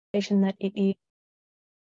That it is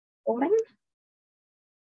recording.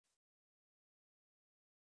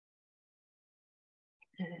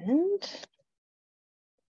 And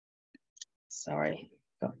sorry,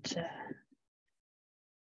 got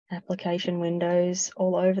application windows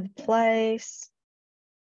all over the place.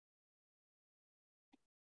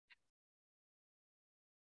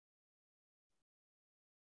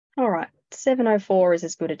 All right, 7:04 is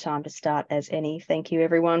as good a time to start as any. Thank you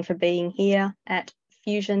everyone for being here at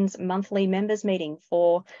Fusion's monthly members meeting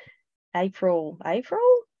for May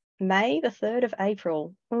the 3rd of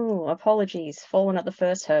April. Oh, apologies, fallen at the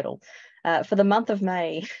first hurdle. For the month of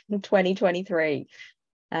May 2023.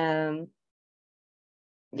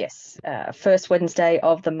 Yes, first Wednesday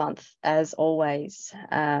of the month, as always.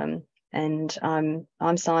 And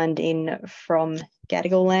I'm signed in from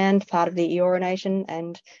Gadigal land, part of the Eora Nation,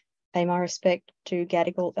 and pay my respect to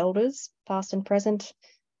Gadigal elders, past and present.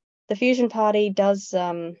 The Fusion Party does,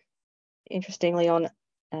 interestingly, on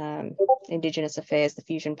Indigenous affairs, the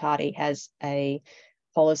Fusion Party has a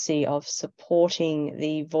policy of supporting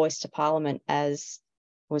the voice to Parliament as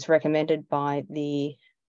was recommended by the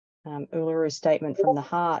Uluru Statement from the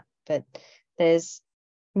Heart, but there's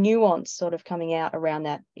nuance sort of coming out around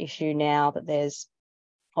that issue now, that there's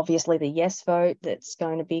obviously the yes vote that's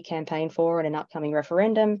going to be campaigned for in an upcoming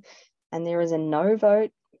referendum, and there is a no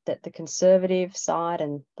vote that the Conservative side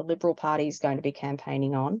and the Liberal Party is going to be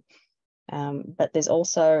campaigning on. But there's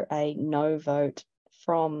also a no vote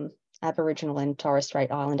from Aboriginal and Torres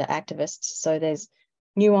Strait Islander activists. So there's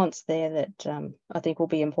nuance there that I think will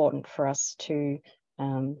be important for us to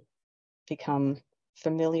become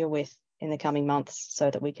familiar with in the coming months, so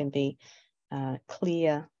that we can be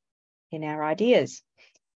clear in our ideas.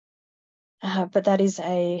 But that is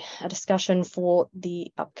a discussion for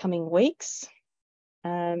the upcoming weeks.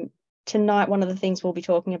 Tonight, one of the things we'll be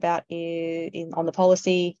talking about on the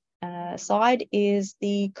policy side is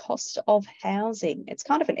the cost of housing. It's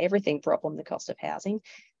kind of an everything problem, the cost of housing.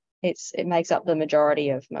 It makes up the majority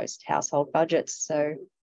of most household budgets. So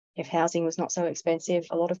if housing was not so expensive,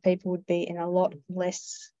 a lot of people would be in a lot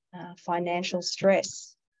less financial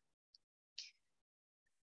stress.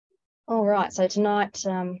 All right, so tonight,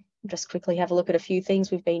 just quickly have a look at a few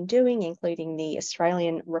things we've been doing, including the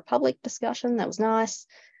Australian Republic discussion. That was nice.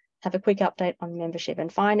 Have a quick update on membership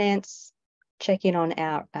and finance, check in on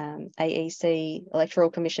our AEC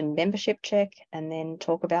Electoral Commission membership check, and then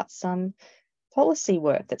talk about some policy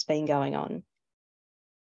work that's been going on.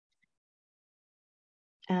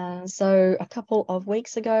 So a couple of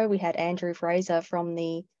weeks ago, we had Andrew Fraser from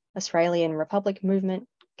the Australian Republic movement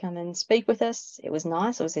come and speak with us. It was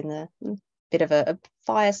nice. It was in the bit of a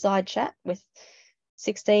fireside chat with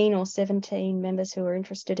 16 or 17 members who were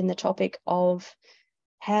interested in the topic of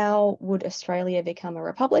how would Australia become a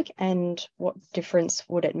republic and what difference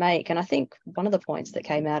would it make? And I think one of the points that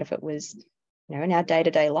came out of it was, you know, in our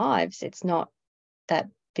day-to-day lives, it's not that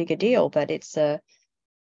big a deal, but it's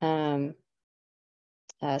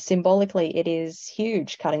symbolically, it is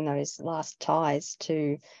huge, cutting those last ties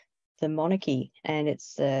to the monarchy, and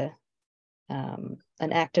it's an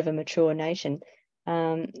act of a mature nation.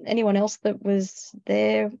 Anyone else that was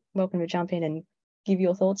there, welcome to jump in and give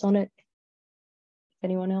your thoughts on it. If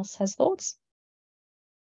anyone else has thoughts.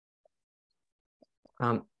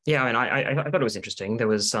 Yeah, I mean, I thought it was interesting. There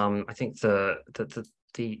was, I think the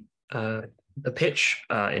pitch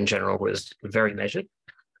in general was very measured.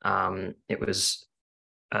 It was.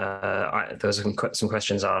 There was some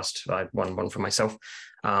questions asked. I had one for myself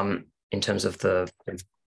in terms of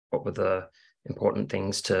what were the important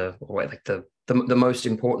things or like the most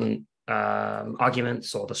important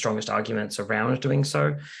arguments or the strongest arguments around doing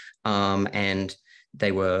so, and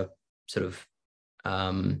they were sort of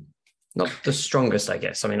not the strongest, I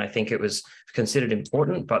guess. I mean, I think it was considered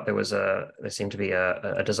important, but there seemed to be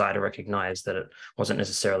a desire to recognize that it wasn't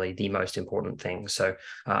necessarily the most important thing. So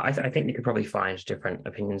I think you could probably find different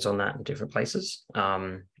opinions on that in different places.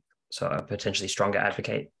 So potentially stronger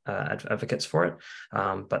advocates for it.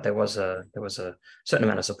 But there was a certain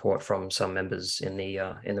amount of support from some members in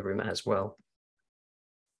the room as well.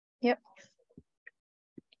 Yep.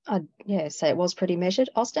 Yeah, so it was pretty measured.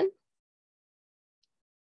 Austin?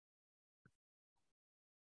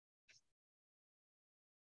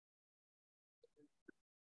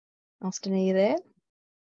 Austin, are you there?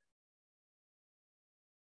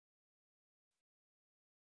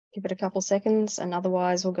 Give it a couple seconds, and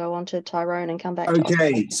otherwise we'll go on to Tyrone and come back to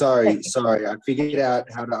Okay, sorry. I figured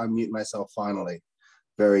out how to unmute myself finally.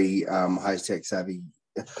 Very high-tech savvy.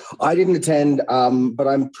 I didn't attend, but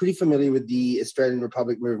I'm pretty familiar with the Australian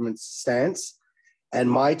Republic movement's stance. And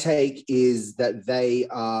my take is that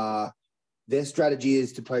their strategy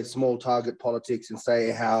is to play small target politics and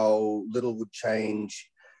say how little would change.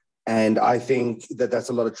 And I think that that's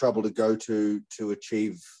a lot of trouble to go to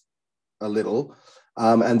achieve a little.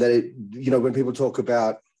 And that, when people talk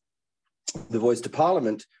about the voice to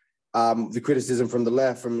Parliament, the criticism from the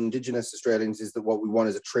left, from Indigenous Australians, is that what we want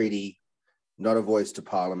is a treaty, not a voice to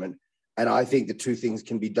Parliament. And I think the two things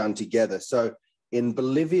can be done together. So in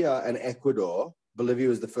Bolivia and Ecuador, Bolivia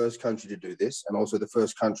was the first country to do this, and also the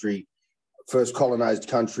first colonized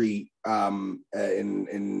country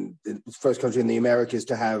first country in the Americas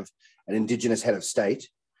to have an indigenous head of state,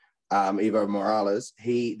 Evo Morales.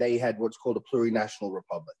 They had what's called a plurinational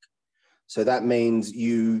republic. So that means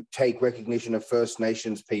you take recognition of First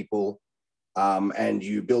Nations people, and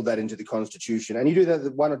you build that into the constitution, and you do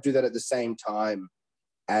that. Why not do that at the same time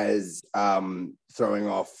as throwing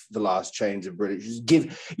off the last chains of British?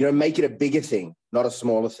 Make it a bigger thing, not a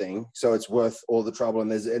smaller thing, so it's worth all the trouble. And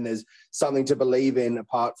there's something to believe in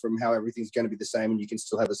apart from how everything's going to be the same, and you can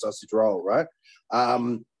still have a sausage roll, right?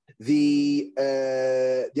 The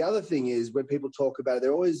other thing is, when people talk about it,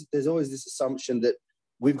 there's always this assumption that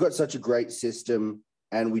we've got such a great system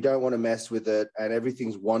and we don't want to mess with it, and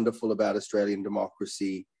everything's wonderful about Australian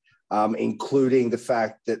democracy, including the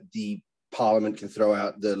fact that the Parliament can throw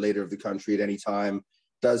out the leader of the country at any time,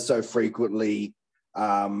 does so frequently,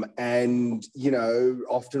 and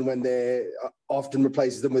often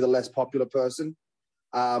replaces them with a less popular person.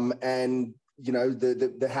 And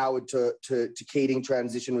the Howard to Keating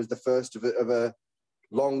transition was the first of a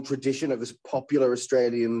long tradition of popular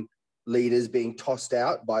Australian leaders being tossed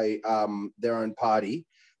out by their own party,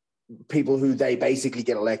 people who they basically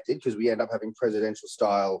get elected, because we end up having presidential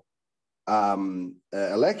style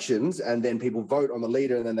elections, and then people vote on the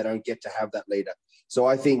leader and then they don't get to have that leader. So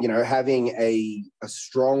I think, having a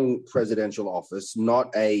strong presidential office, not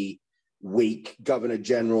a weak governor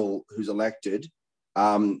general who's elected,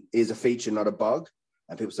 is a feature, not a bug.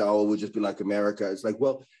 And people say, oh, we'll just be like America. It's like,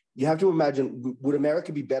 well, you have to imagine, would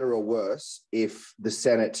America be better or worse if the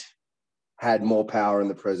Senate had more power and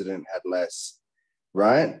the president had less,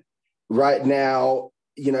 right? Right now,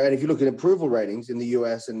 and if you look at approval ratings in the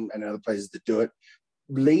US and other places that do it,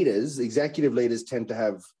 executive leaders tend to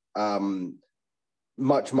have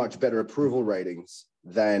much, much better approval ratings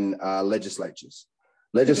than legislatures.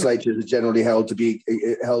 Legislatures are generally held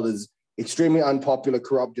as extremely unpopular,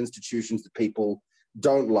 corrupt institutions that people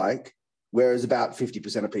don't like, whereas about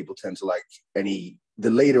 50% of people tend to like the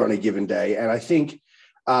leader on a given day. And I think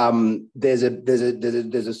there's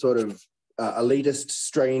a sort of elitist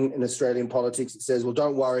strain in Australian politics that says, well,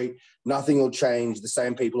 don't worry, nothing will change. The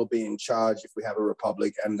same people will be in charge if we have a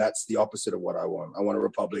republic. And that's the opposite of what I want. I want a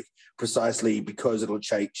republic precisely because it'll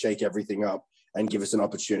shake everything up and give us an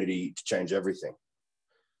opportunity to change everything.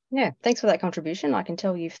 Yeah, thanks for that contribution. I can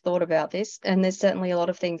tell you've thought about this, and there's certainly a lot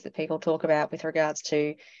of things that people talk about with regards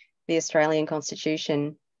to the Australian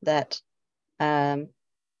Constitution that,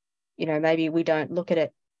 maybe we don't look at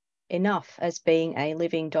it enough as being a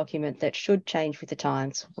living document that should change with the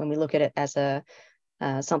times, when we look at it as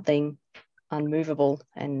something unmovable.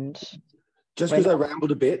 And just because I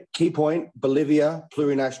rambled a bit, key point: Bolivia,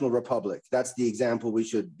 plurinational republic. That's the example we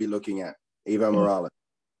should be looking at. Evo Morales.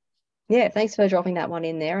 Yeah, thanks for dropping that one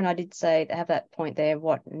in there. And I did say to have that point there,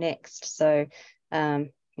 what next? So,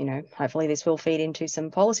 hopefully this will feed into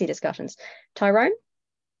some policy discussions. Tyrone?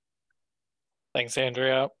 Thanks,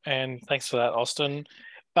 Andrea. And thanks for that, Austin.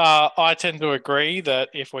 I tend to agree that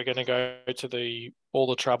if we're going to go to all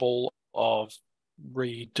the trouble of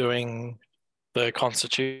redoing the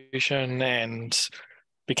Constitution and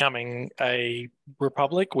becoming a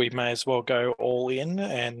republic, we may as well go all in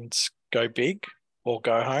and go big or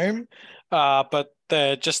go home. But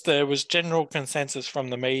there was general consensus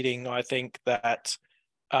from the meeting, I think, that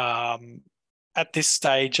at this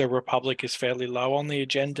stage a republic is fairly low on the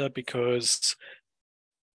agenda because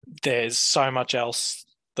there's so much else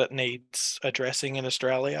that needs addressing in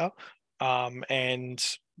Australia. And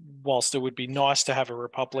whilst it would be nice to have a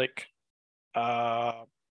republic,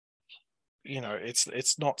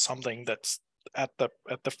 it's not something that's at the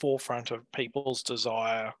forefront of people's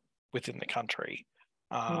desire within the country.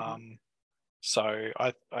 So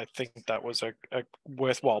I think that was a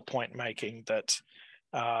worthwhile point making, that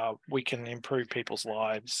we can improve people's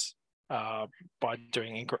lives by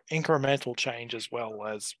doing incremental change as well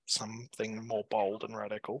as something more bold and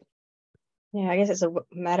radical. Yeah, I guess it's a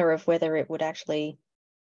matter of whether it would actually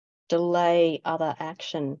delay other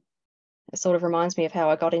action. It sort of reminds me of how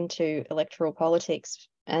I got into electoral politics,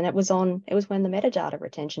 and it was when the metadata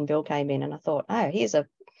retention bill came in, and I thought, oh, here's a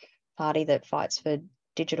party that fights for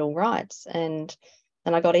digital rights. And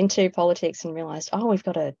then I got into politics and realized, oh, we've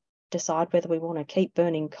got to decide whether we want to keep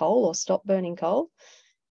burning coal or stop burning coal.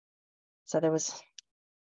 So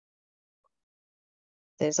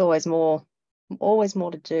there's always more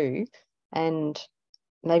to do. And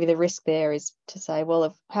maybe the risk there is to say,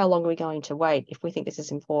 well, how long are we going to wait if we think this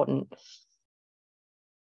is important?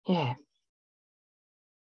 Yeah.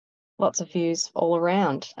 Lots of views all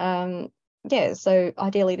around. Yeah, so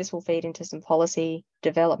ideally this will feed into some policy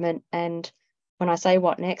development. And when I say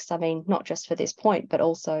what next, I mean not just for this point, but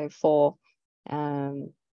also for,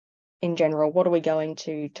 in general, what are we going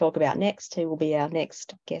to talk about next? Who will be our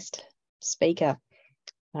next guest speaker?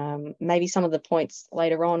 Maybe some of the points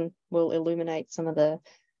later on will illuminate some of the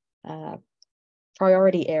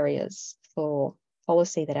priority areas for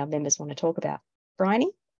policy that our members want to talk about. Bryony?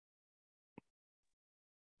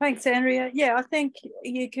 Thanks, Andrea. Yeah, I think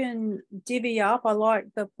you can divvy up. I like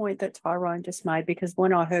the point that Tyrone just made, because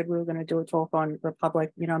when I heard we were going to do a talk on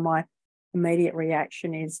Republic, my immediate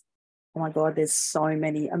reaction is, oh my God, there's so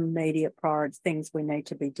many immediate priority things we need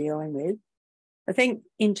to be dealing with. I think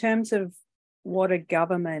in terms of what a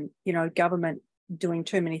government doing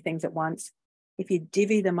too many things at once, if you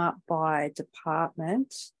divvy them up by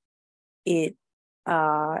department, it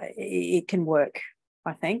can work,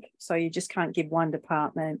 I think. So you just can't give one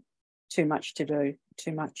department too much to do,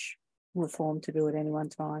 too much reform to do at any one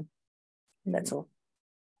time. That's all.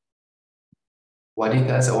 Why do you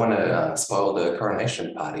guys want to spoil the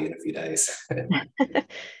coronation party in a few days?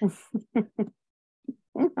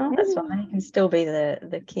 Oh, that's fine. He can still be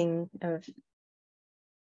the king of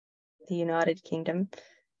the United Kingdom.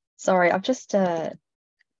 Sorry, I've just had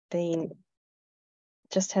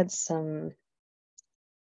some.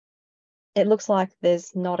 It looks like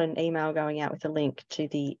there's not an email going out with a link to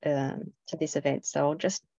the to this event, so I'll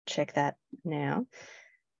just check that now,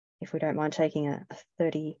 if we don't mind taking a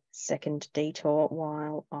 30-second detour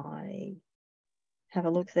while I have a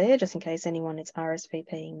look there, just in case anyone is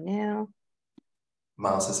RSVPing now.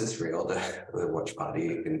 Miles, is this real, the watch party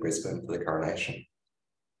in Brisbane for the coronation?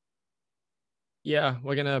 Yeah,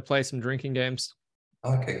 we're going to play some drinking games.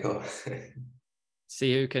 Okay, cool.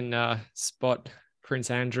 See who can spot Prince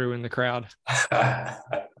Andrew in the crowd.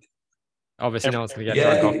 Obviously, no one's going to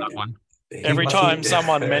get drunk off that one. Every time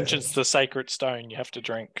someone mentions the sacred stone, you have to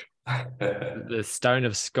drink. The stone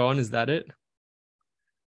of scone, is that it?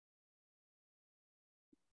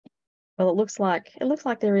 Well, it looks like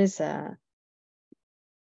there is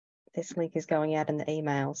this link is going out in the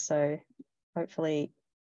email, so hopefully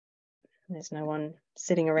there's no one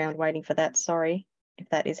sitting around waiting for that. Sorry if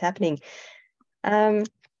that is happening.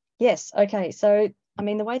 Yes, okay. So, I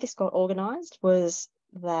mean, the way this got organised was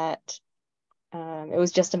that it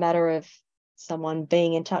was just a matter of someone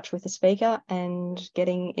being in touch with the speaker and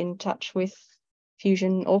getting in touch with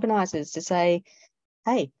Fusion organisers to say,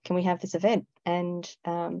 hey, can we have this event? And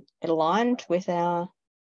it aligned with our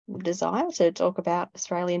desire to talk about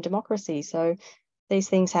Australian democracy. So these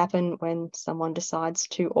things happen when someone decides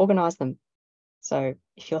to organise them. So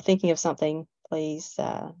if you're thinking of something, please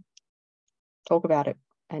talk about it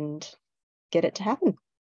and get it to happen.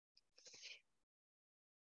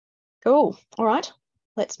 Cool. All right.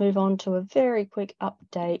 Let's move on to a very quick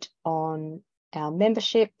update on our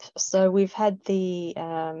membership. So we've had the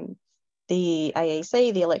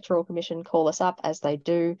AEC, the Electoral Commission, call us up, as they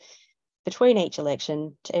do between each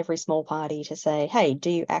election, to every small party to say, hey, do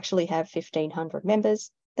you actually have 1,500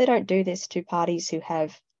 members? They don't do this to parties who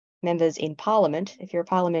have members in Parliament. If you're a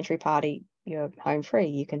parliamentary party, you're home free.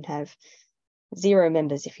 You can have 0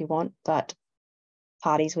 members if you want, but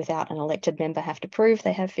parties without an elected member have to prove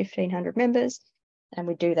they have 1,500 members, and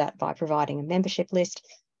we do that by providing a membership list.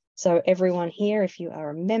 So everyone here, if you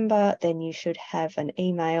are a member, then you should have an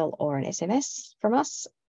email or an SMS from us,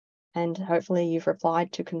 and hopefully you've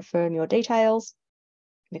replied to confirm your details,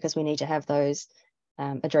 because we need to have those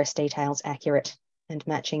address details accurate and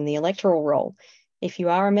matching the electoral roll. If you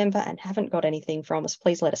are a member and haven't got anything from us,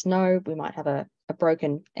 please let us know. We might have a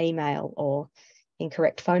broken email or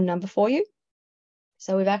incorrect phone number for you.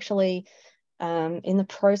 So we've actually, in the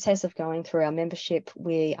process of going through our membership,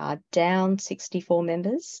 we are down 64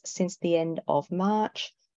 members since the end of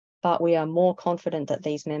March, but we are more confident that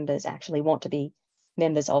these members actually want to be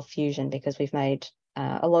members of Fusion, because we've made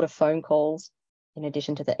a lot of phone calls in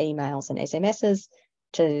addition to the emails and SMSs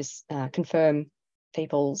to confirm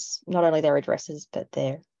people's, not only their addresses, but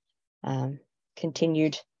their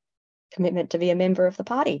continued commitment to be a member of the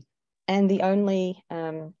party. And the only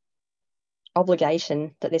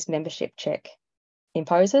obligation that this membership check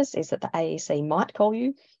imposes is that the AEC might call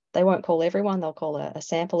you. They won't call everyone. They'll call a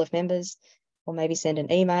sample of members, or maybe send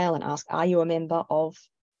an email and ask, are you a member of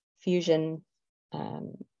Fusion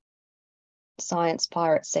Science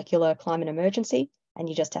Pirate Secular Climate Emergency, and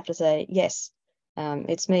you just have to say, yes,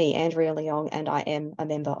 it's me, Andrea Leong, and I am a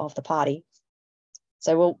member of the party.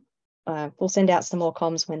 So we'll send out some more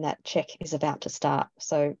comms when that check is about to start.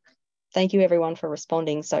 So thank you everyone for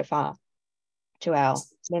responding so far to our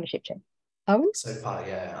membership check. Owen? So far,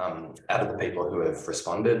 yeah, out of the people who have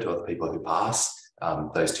responded or the people who passed,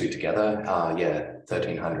 those two together, yeah,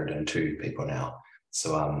 1,302 people now.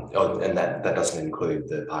 So, and that doesn't include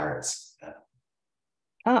the pirates.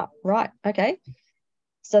 Ah, right, okay.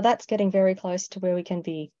 So that's getting very close to where we can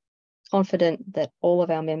be confident that all of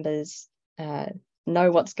our members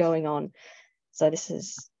know what's going on. So this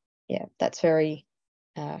is, yeah, that's very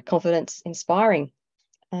confidence inspiring.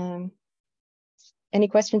 Any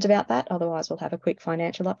questions about that? Otherwise, we'll have a quick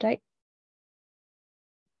financial update.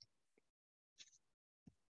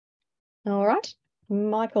 All right,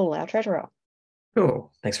 Michael, our treasurer.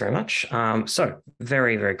 Cool, thanks very much. So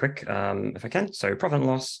very, very quick, if I can. So profit and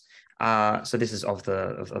loss. So this is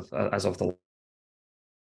as of the.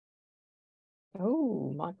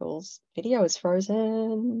 Oh, Michael's video is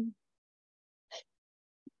frozen.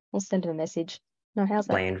 We'll send him a message. No, how's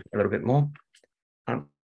that? Explain a little bit more.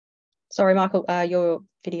 Sorry, Michael, your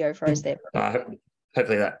video froze there.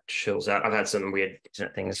 Hopefully that chills out. I've had some weird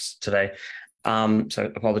internet things today.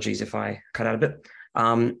 So apologies if I cut out a bit.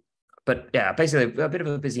 But yeah, basically a bit of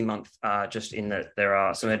a busy month, just in that there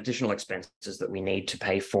are some additional expenses that we need to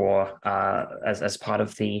pay for as part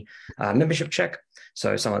of the membership check.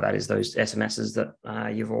 So some of that is those SMSs that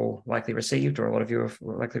you've all likely received, or a lot of you have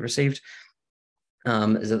likely received.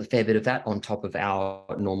 There's a fair bit of that on top of our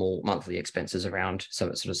normal monthly expenses around some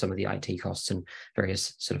of the IT costs and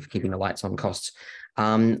various sort of keeping the lights on costs.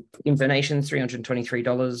 In donations,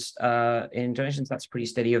 $323 in donations. That's pretty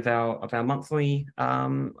steady of our monthly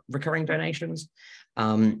recurring donations.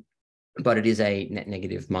 But it is a net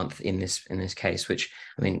negative month in this case, which,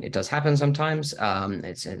 I mean, it does happen sometimes.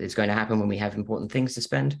 It's going to happen when we have important things to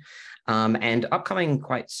spend. And upcoming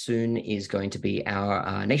quite soon is going to be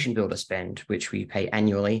our Nation Builder spend, which we pay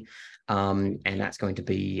annually. And that's going to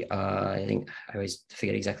be, I think I always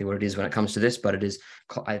forget exactly what it is when it comes to this, but it is,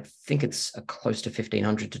 I think it's close to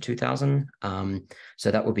 1,500 to 2,000.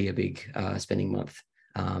 So that will be a big spending month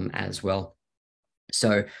as well.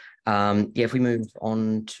 So yeah, if we move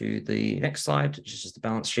on to the next slide, which is just the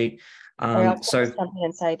balance sheet. So jump in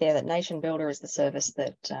and say there that Nation Builder is the service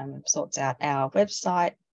that sorts out our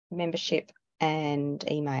website, membership, and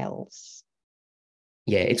emails.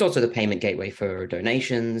 Yeah, it's also the payment gateway for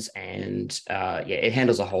donations, and yeah, it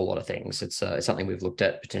handles a whole lot of things. It's something we've looked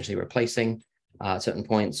at potentially replacing at certain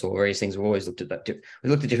points, or various things. We've always looked at that. We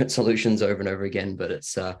looked at different solutions over and over again, but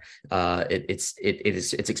it's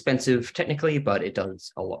expensive technically, but it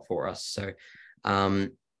does a lot for us. So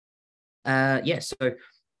yeah, so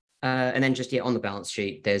and then just, yeah, on the balance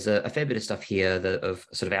sheet, there's a fair bit of stuff here of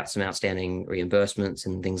sort of some outstanding reimbursements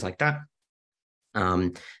and things like that.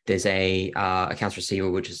 There's a accounts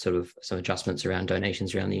receivable, which is sort of some adjustments around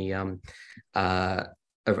donations around the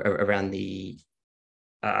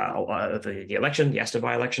election, the Astor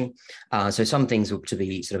by-election. So some things will to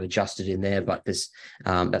be sort of adjusted in there, but this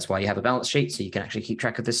that's why you have a balance sheet, so you can actually keep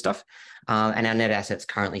track of this stuff. And our net assets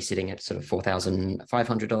currently sitting at sort of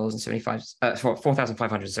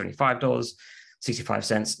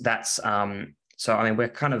 $4,575.65. That's so I mean, we're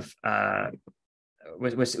kind of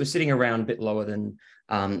we're sitting around a bit lower than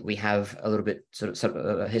we have a little bit sort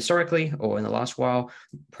of historically or in the last while,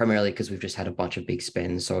 primarily because we've just had a bunch of big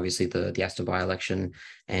spends. So obviously the Astor by-election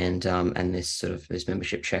and this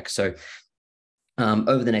membership check. So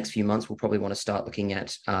over the next few months, we'll probably want to start looking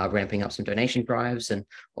at ramping up some donation drives,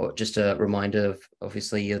 or just a reminder of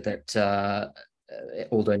obviously that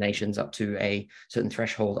all donations up to a certain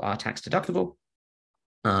threshold are tax deductible,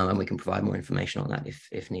 and we can provide more information on that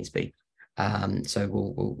if needs be. So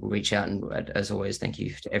we'll reach out, and as always, thank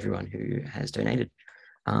you to everyone who has donated.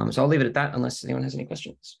 So I'll leave it at that unless anyone has any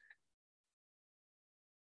questions.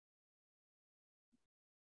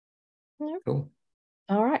 Yep. Cool.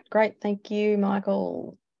 All right, great. Thank you,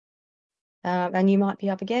 Michael. And you might be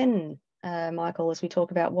up again, Michael, as we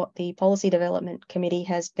talk about what the Policy Development Committee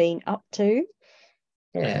has been up to.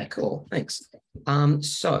 Yeah, cool. Thanks.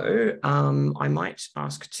 So I might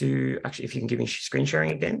ask to actually, if you can give me screen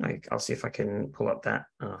sharing again, I'll see if I can pull up that.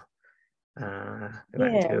 It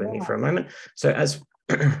might need to go with me for a moment. So as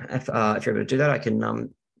if you're able to do that, I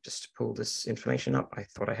can just pull this information up. I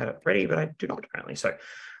thought I had it ready, but I do not apparently. So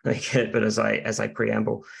let me get it. But as I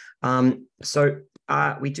preamble, so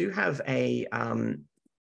we do have a.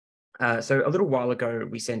 So a little while ago,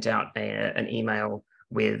 we sent out an email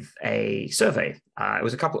with a survey. It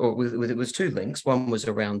was a couple, or it was two links. One was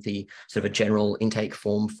around the sort of a general intake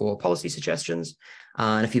form for policy suggestions,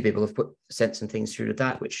 and a few people have sent some things through to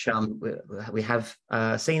that, which we have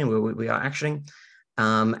seen and we are actioning.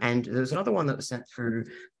 And there was another one that was sent through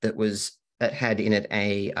that had in it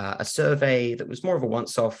a survey that was more of a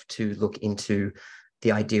once-off to look into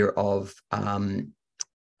the idea of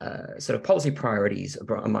sort of policy priorities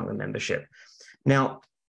among the membership. Now,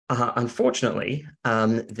 unfortunately,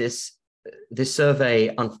 this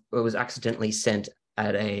survey was accidentally sent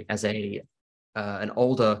as an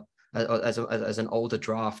older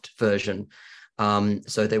draft version.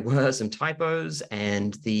 So there were some typos,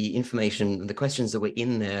 and the information, the questions that were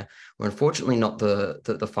in there were unfortunately not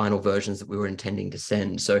the final versions that we were intending to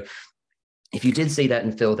send. So if you did see that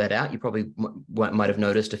and fill that out, you probably might have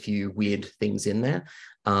noticed a few weird things in there.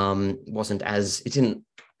 It didn't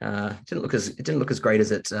look as great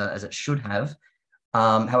as it should have.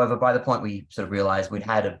 However, by the point we sort of realized we'd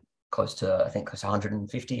had close to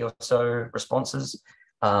 150 or so responses.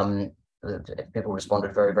 People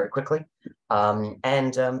responded very, very quickly.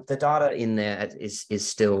 And the data in there is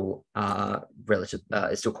still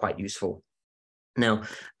is still quite useful. Now,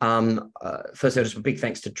 firstly, just a big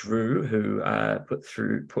thanks to Drew, who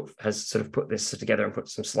has sort of put this together and put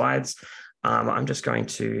some slides. I'm just going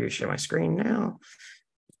to share my screen now.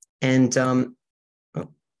 And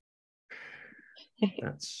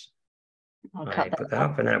that's I put that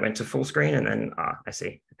up, and then it went to full screen, and then I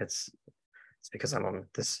see it's because I'm on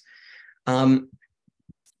this.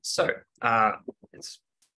 So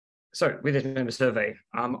with this member survey,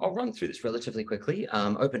 I'll run through this relatively quickly.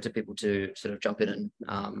 Open to people to sort of jump in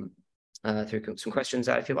and through some questions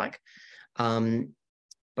if you like. Yeah,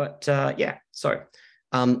 so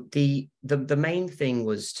the main thing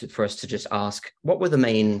was for us to just ask what were the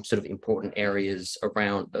main sort of important areas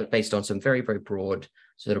around based on some very, very broad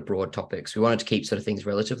topics. We wanted to keep sort of things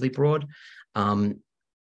relatively broad.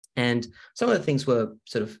 And some of the things were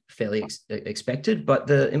sort of fairly expected, but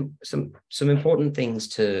some important things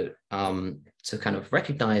to kind of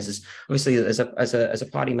recognize is obviously as a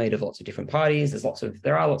party made of lots of different parties, there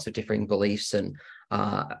are lots of differing beliefs, and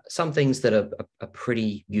some things that are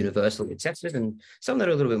pretty universally accepted, and some that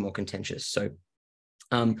are a little bit more contentious. So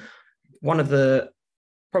one of the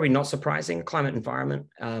probably not surprising, climate environment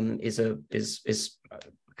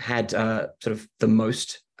had sort of the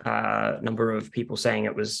most number of people saying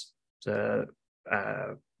it was a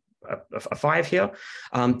 5 here.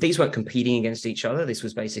 These weren't competing against each other. This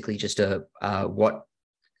was basically just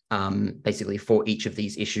basically for each of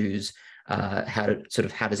these issues, how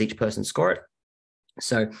does each person score it?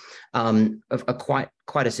 So quite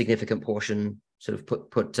a significant portion sort of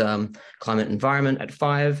put climate environment at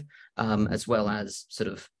 5, as well as sort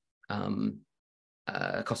of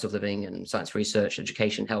cost of living and science research,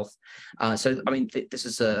 education, health. So I mean, this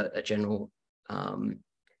is a general.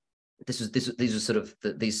 These are sort of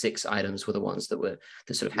these 6 items were the ones that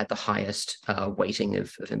sort of had the highest weighting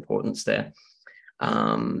of importance there.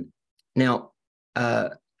 Now,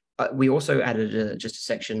 we also added just a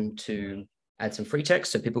section to add some free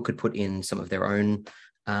text, so people could put in some of their own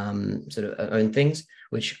own things,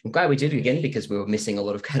 which I'm glad we did again, because we were missing a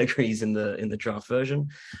lot of categories in the draft version.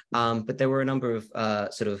 But there were a number of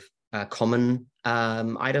common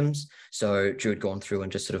items. So Drew had gone through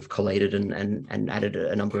and just sort of collated and added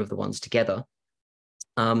a number of the ones together.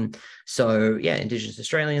 So yeah, Indigenous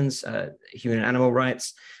Australians, human and animal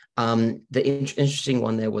rights. The interesting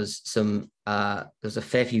one there was there was a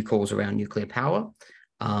fair few calls around nuclear power.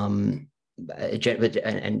 And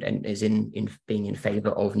is in being in favour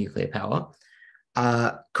of nuclear power,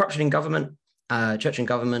 corruption in government, church and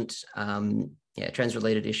government,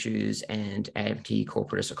 trans-related issues, and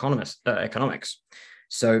anti-corporatist economics.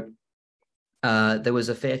 So there was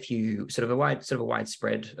a fair few, a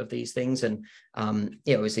widespread of these things, and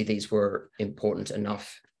obviously these were important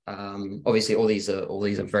enough. Obviously, all these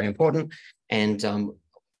are very important, and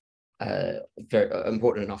very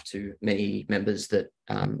important enough to many members that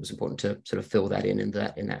it was important to sort of fill that in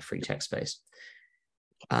that free text space.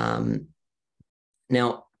 Now,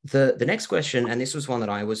 the next question, and this was one that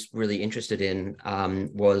I was really interested in,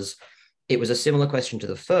 was a similar question to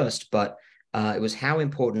the first, but it was how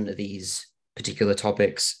important are these particular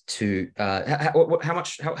topics to how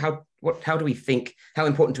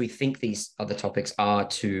important do we think these other topics are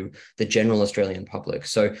to the general Australian public?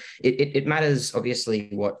 So it matters, obviously,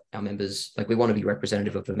 what our members, like, we want to be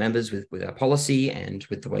representative of the members with our policy and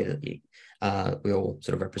with the way that we all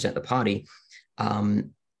sort of represent the party.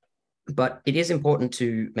 But it is important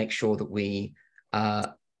to make sure that we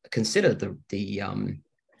consider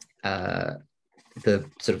the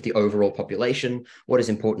sort of the overall population, what is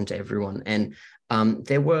important to everyone. And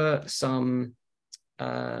there were some,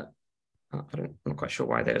 I'm not quite sure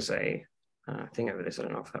why there's a thing over this. I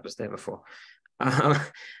don't know if that was there before. No,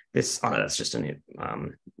 that's just an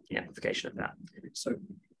amplification of that. So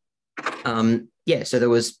so there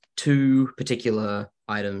was two particular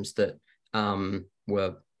items that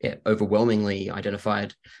were overwhelmingly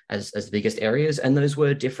identified as the biggest areas, and those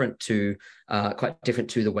were different to quite different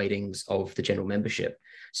to the weightings of the general membership.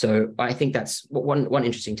 So I think that's one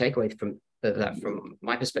interesting takeaway from that from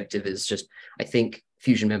my perspective is just I think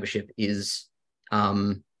Fusion membership is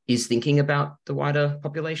thinking about the wider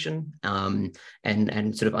population and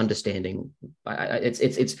sort of understanding.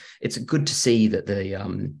 It's good to see that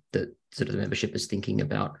the sort of the membership is thinking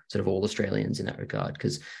about sort of all Australians in that regard,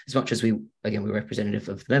 because as much as we're representative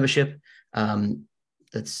of the membership,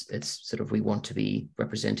 it's sort of we want to be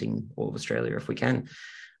representing all of Australia if we can.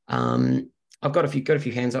 I've got a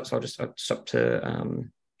few hands up, so I'll stop to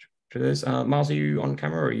those. Miles, are you on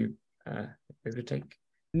camera or are you able to take?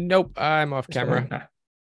 Nope, I'm off camera.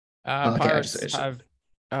 Pirates okay,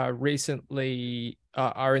 have recently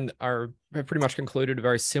have pretty much concluded a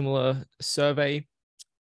very similar survey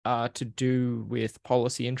to do with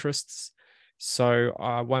policy interests. So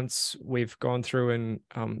once we've gone through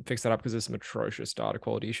and fixed that up, because there's some atrocious data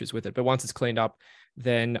quality issues with it, but once it's cleaned up,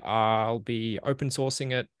 then I'll be open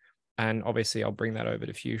sourcing it, and obviously I'll bring that over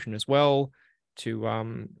to Fusion as well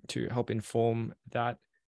to help inform that.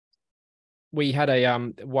 We had a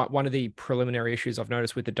one of the preliminary issues I've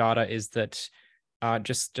noticed with the data is that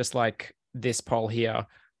just like this poll here,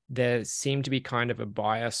 there seemed to be kind of a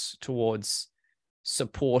bias towards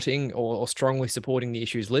supporting or strongly supporting the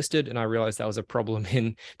issues listed, and I realized that was a problem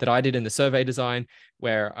that I did in the survey design,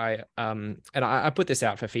 where I put this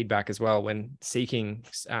out for feedback as well when seeking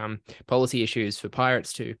policy issues for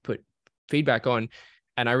Pirates to put feedback on,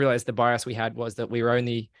 and I realized the bias we had was that we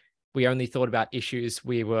only thought about issues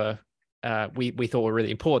we thought were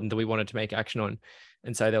really important that we wanted to make action on,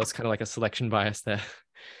 and so there was kind of like a selection bias there.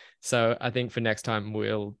 So I think for next time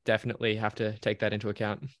we'll definitely have to take that into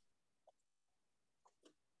account.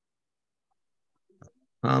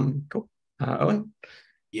 Cool. Owen?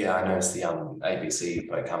 Yeah, I noticed the ABC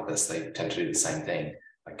by Compass, they tend to do the same thing.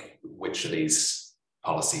 Like, which of these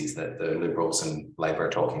policies that the Liberals and Labor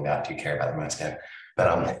are talking about do you care about the most? Yeah. But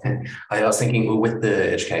I was thinking, well, with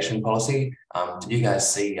the education policy, did you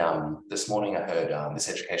guys see this morning? I heard this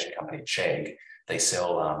education company, Chegg, they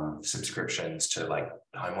sell subscriptions to like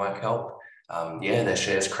homework help. Their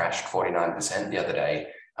shares crashed 49% the other day.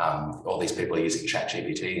 All these people are using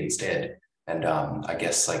ChatGPT instead. And I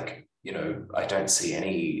guess, like, I don't see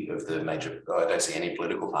any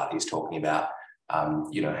political parties talking about,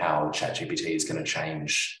 how ChatGPT is going to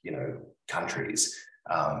change, countries.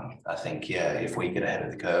 I think, if we get ahead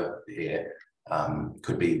of the curve here,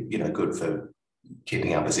 could be, good for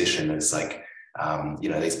keeping our position as like,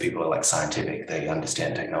 these people are like scientific, they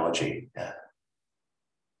understand technology. Yeah.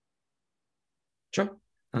 Sure.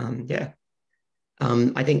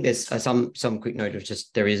 I think there's some quick note of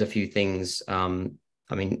just there is a few things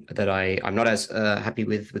that I'm not as happy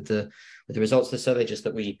with the results of the survey, just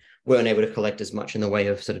that we weren't able to collect as much in the way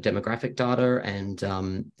of sort of demographic data and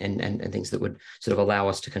things that would sort of allow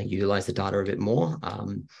us to kind of utilize the data a bit more. I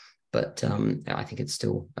think it's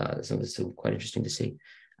still still quite interesting to see.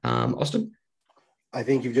 Austin? I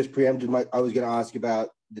think you've just preempted I was going to ask about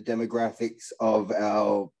the demographics of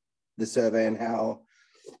the survey and how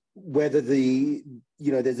whether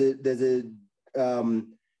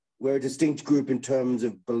we're a distinct group in terms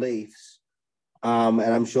of beliefs, and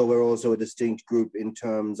I'm sure we're also a distinct group in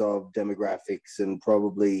terms of demographics and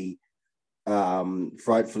probably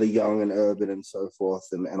frightfully young and urban and so forth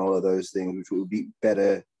and all of those things, which would be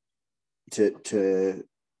better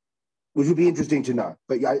which would be interesting to know.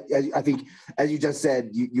 But I think, as you just said,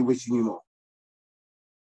 you wish you knew more.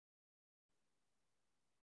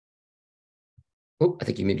 Oh, I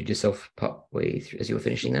think you muted yourself partway through as you were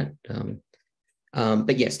finishing that.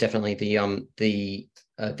 But yes, definitely there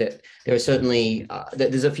are certainly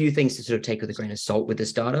there's a few things to sort of take with a grain of salt with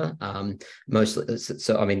this data. Mostly,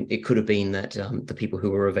 so I mean, it could have been that the people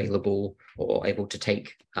who were available or able to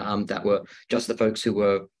take that were just the folks who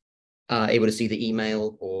were able to see the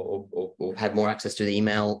email or had more access to the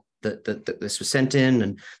email that this was sent in,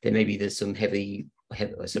 and then maybe there's some heavy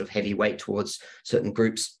weight towards certain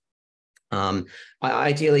groups.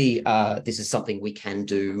 Ideally, this is something we can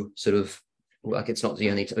do sort of, like, it's not the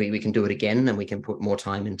only we can do it again, and we can put more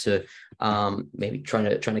time into maybe trying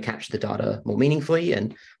to capture the data more meaningfully,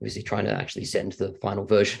 and obviously trying to actually send the final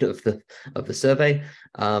version of the survey.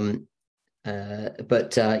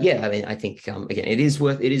 Yeah, I mean, I think again, it is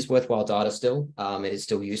worthwhile data still. It is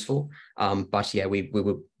still useful. But yeah, we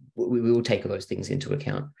will take those things into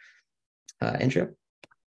account. Andrea?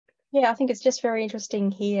 Yeah, I think it's just very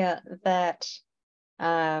interesting here that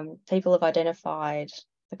people have identified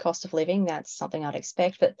the cost of living. That's something I'd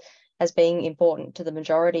expect, but as being important to the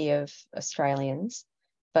majority of Australians,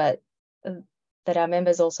 but that our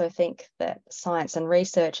members also think that science and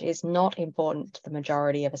research is not important to the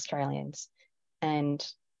majority of Australians. And,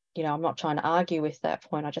 you know, I'm not trying to argue with that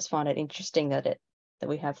point. I just find it interesting that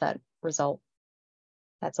we have that result.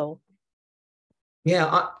 That's all.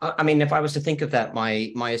 Yeah, I mean, if I was to think of that,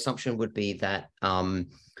 my assumption would be that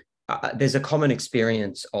there's a common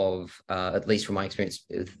experience of, at least from my experience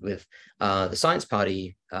with the Science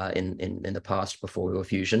Party in the past before we were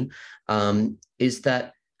Fusion, is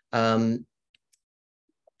that a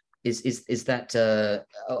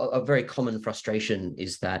very common frustration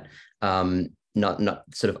is that not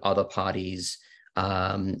sort of other parties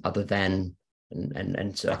other than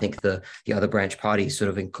and so I think the other branch parties sort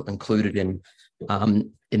of included in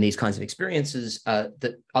these kinds of experiences, that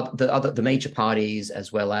the major parties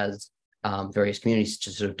as well as various communities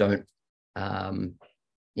just sort of don't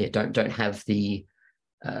have the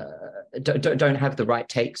don't have the right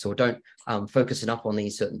takes or don't focus enough on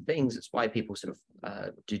these certain things. It's why people sort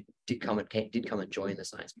of did come and join the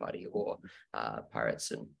Science Party or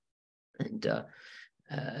Pirates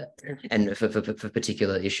and for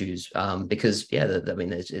particular issues, because I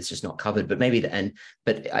mean it's just not covered. But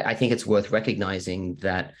but I think it's worth recognizing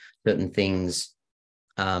that certain things,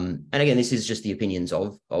 and again, this is just the opinions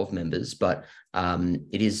of members, but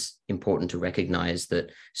it is important to recognize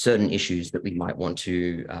that certain issues that we might want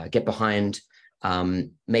to get behind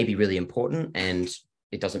may be really important, and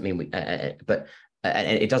it doesn't mean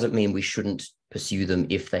it doesn't mean we shouldn't pursue them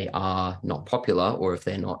if they are not popular or if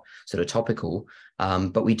they're not sort of topical.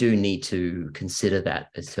 But we do need to consider that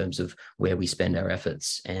in terms of where we spend our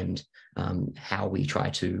efforts and how we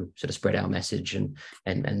try to sort of spread our message and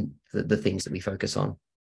the things that we focus on.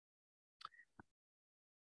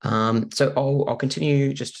 So I'll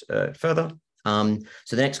continue just further. So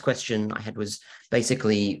the next question I had was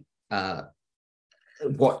basically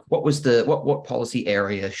what policy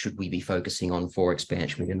area should we be focusing on for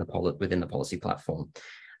expansion within the policy platform?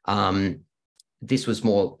 This was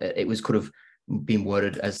more, it was could have been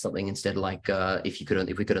worded as something instead like if we could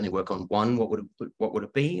only work on one, what would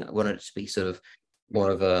it be? I wanted it to be sort of more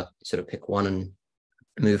of a sort of pick one and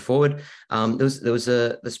move forward. There was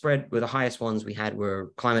the spread where the highest ones we had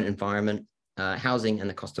were climate, environment, housing, and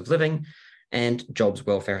the cost of living, and jobs,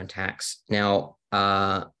 welfare, and tax. Now,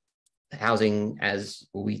 housing, as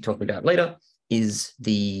we'll be talking about later, is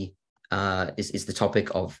the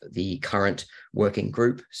topic of the current working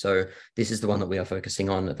group. So this is the one that we are focusing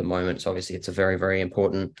on at the moment. So obviously, it's a very, very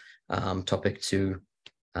important topic to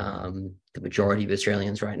the majority of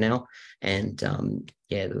Australians right now, and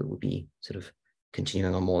we'll be sort of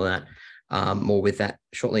continuing on more with that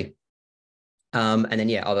shortly. And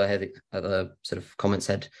then other sort of comments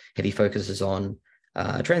had heavy focuses on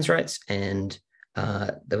trans rights, and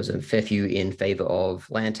there was a fair few in favor of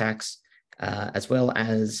land tax, as well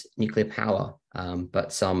as nuclear power,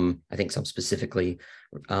 but I think some specifically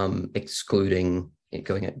excluding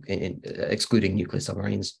nuclear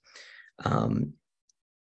submarines.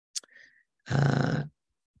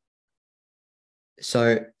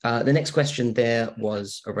 So the next question there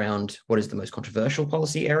was around what is the most controversial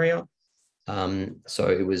policy area. So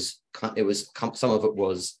it was some of it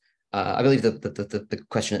was, I believe the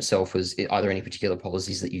question itself was, are there any particular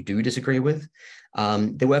policies that you do disagree with?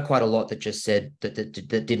 There were quite a lot that just said that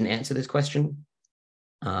didn't answer this question.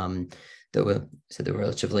 They were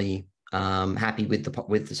relatively happy with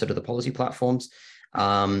the sort of the policy platforms.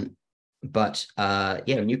 But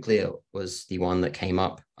nuclear was the one that came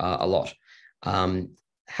up a lot.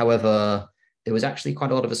 However, there was actually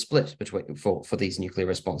quite a lot of a split between for these nuclear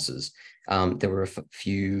responses. There were a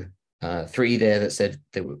few, 3 there that said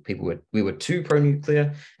we were too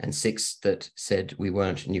pro-nuclear, and 6 that said we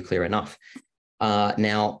weren't nuclear enough.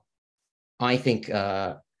 Now, I think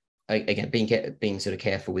again, being sort of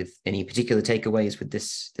careful with any particular takeaways with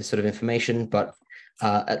this sort of information, but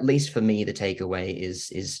at least for me, the takeaway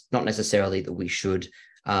is not necessarily that we should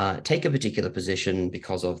take a particular position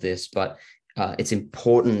because of this, but it's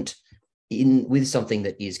important with something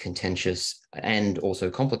that is contentious and also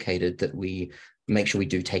complicated that we make sure we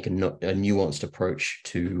do take a nuanced approach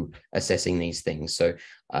to assessing these things. So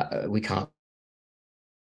we can't.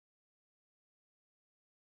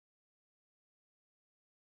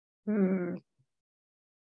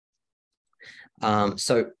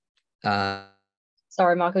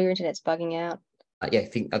 Sorry, Michael, your internet's bugging out. I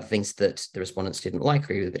think other things that the respondents didn't like,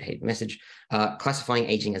 or a bit hate message, classifying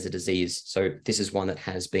aging as a disease. So this is one that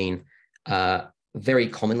has been very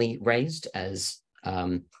commonly raised as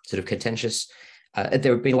sort of contentious.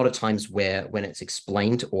 There have been a lot of times where when it's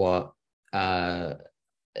explained or that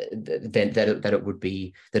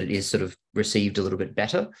it is sort of received a little bit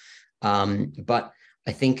better. But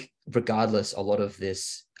I think regardless, a lot of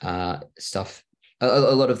this stuff,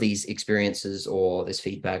 a lot of these experiences or this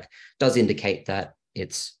feedback does indicate that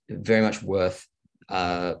it's very much worth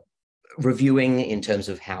reviewing in terms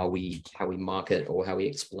of how we market or how we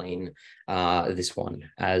explain this one,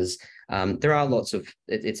 as there are lots of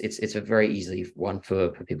it's a very easy one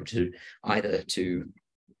for people to either to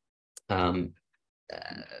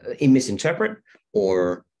misinterpret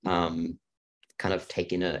or kind of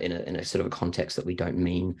take in a sort of a context that we don't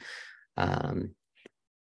mean.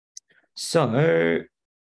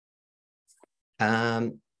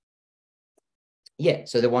 Yeah,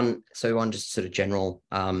 so one just sort of general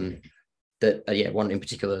one in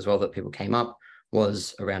particular as well that people came up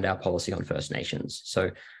was around our policy on First Nations.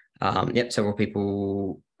 So several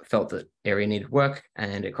people felt that area needed work,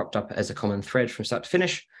 and it cropped up as a common thread from start to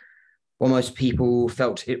finish. While most people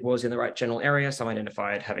felt it was in the right general area, some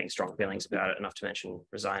identified having strong feelings about it, enough to mention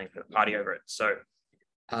resigning from the party over it. So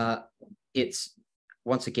it's,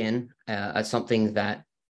 once again, something that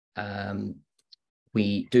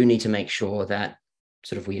we do need to make sure that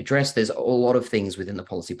sort of we address. There's a lot of things within the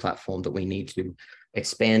policy platform that we need to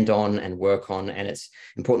expand on and work on, and it's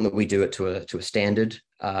important that we do it to a standard,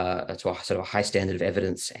 to a sort of a high standard of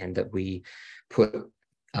evidence, and that we sort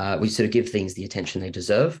of give things the attention they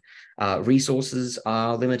deserve. Resources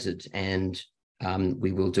are limited, and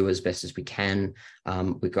we will do as best as we can.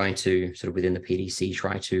 We're going to sort of within the PDC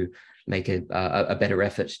try to make a better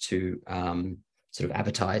effort to sort of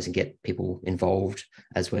advertise and get people involved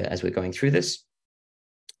as we're going through this.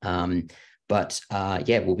 We'll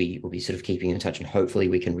be sort of keeping in touch, and hopefully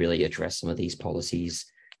we can really address some of these policies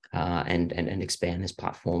and expand this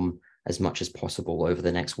platform as much as possible over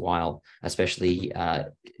the next while, especially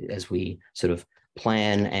as we sort of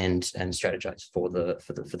plan and strategize for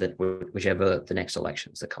the whichever the next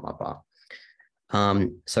elections that come up are.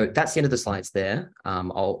 So that's the end of the slides there.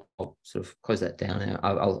 I'll sort of close that down now.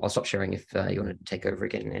 I'll stop sharing if you want to take over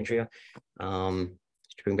again, Andrea, to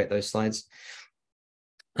bring back those slides.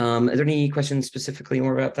 Are there any questions specifically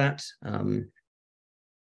more about that before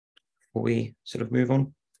we sort of move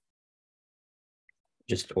on?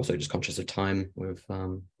 Just conscious of time. We've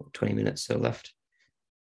 20 minutes so left.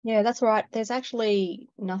 Yeah, that's right. There's actually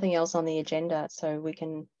nothing else on the agenda, so we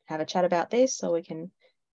can have a chat about this, or we can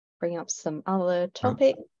bring up some other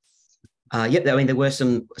topics. Yep, I mean, there were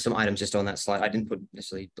some items just on that slide. I didn't put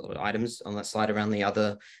necessarily a lot of items on that slide around the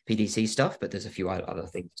other PDC stuff, but there's a few other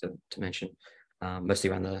things to mention, mostly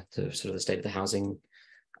around the sort of the state of the housing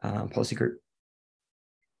policy group.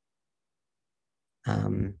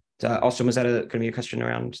 So Austin, was that going to be a question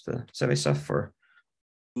around the survey stuff, or?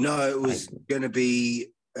 No, it was going to be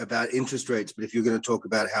about interest rates, but if you're going to talk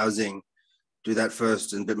about housing, do that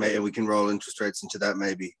first, and we can roll interest rates into that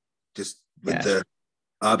maybe. Just with the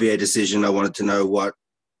RBA decision, I wanted to know what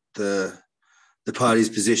the party's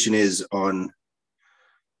position is on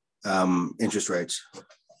interest rates.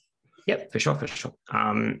 Yep, for sure.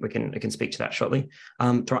 We can speak to that shortly.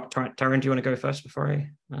 Tyrone, do you want to go first before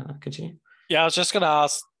I continue? Yeah, I was just going to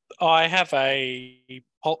ask. I have a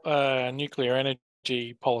nuclear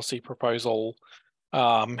energy policy proposal.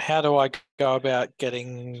 How do I go about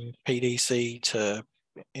getting PDC to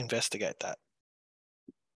investigate that?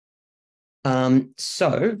 I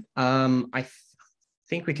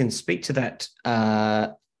think we can speak to that.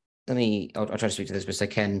 I'll try to speak to this best I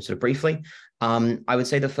can, sort of briefly. I would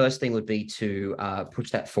say the first thing would be to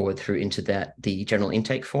push that forward through into the general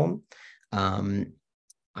intake form.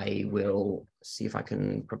 I will see if I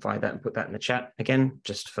can provide that and put that in the chat again,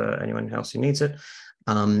 just for anyone else who needs it.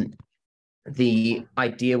 The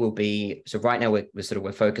idea will be, so right now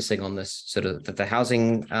we're focusing on this sort of the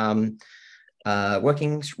housing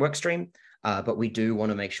work stream, but we do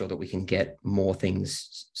want to make sure that we can get more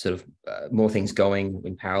things going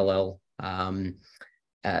in parallel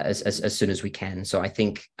as soon as we can. So I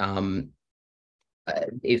think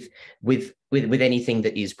if with anything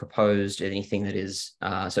that is proposed, anything that is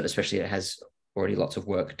sort of, especially it has already lots of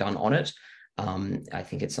work done on it, I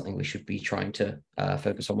think it's something we should be trying to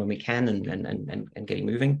focus on when we can and getting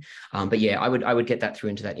moving. But yeah, I would get that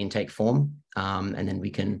through into that intake form, and then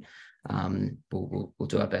we can we'll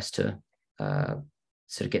do our best to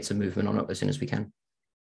sort of get some movement on it as soon as we can.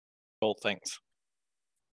 Cool, thanks.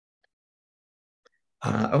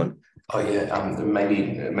 Owen? Oh yeah,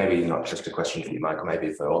 maybe not just a question for you, Michael,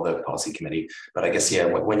 maybe for all the policy committee, but I guess, yeah,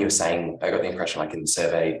 when you were saying, I got the impression like in the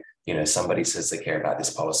survey, you know, somebody says they care about this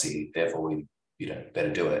policy, therefore we, you know,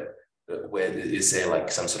 better do it. Where is there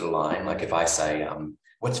like some sort of line? Like if I say,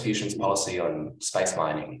 what's Fusion's policy on space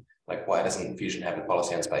mining? Like, why doesn't Fusion have a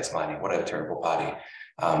policy on space mining? What a terrible party.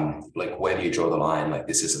 Like, where do you draw the line? Like,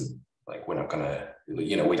 this isn't, like, we're not gonna,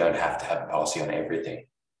 you know, we don't have to have a policy on everything.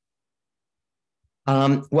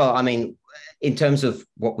 Well, I mean, in terms of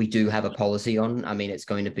what we do have a policy on, I mean, it's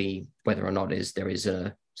going to be whether or not there is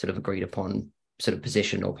a sort of agreed upon sort of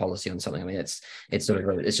position or policy on something. I mean, it's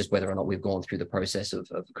just whether or not we've gone through the process of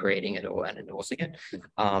creating it and endorsing it.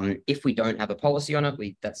 If we don't have a policy on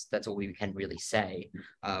it, that's all we can really say.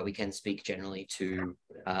 We can speak generally to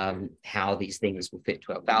how these things will fit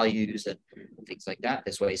to our values and things like that.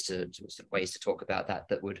 There's ways to talk about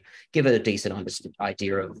that would give it a decent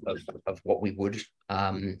idea of what we would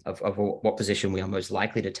of what position we are most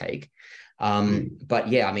likely to take. But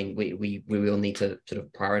yeah, I mean, we will need to sort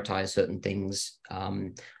of prioritize certain things.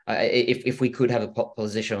 If we could have a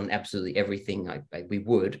position on absolutely everything, we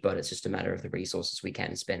would, but it's just a matter of the resources we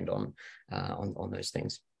can spend on those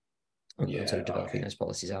things, on sort of developing those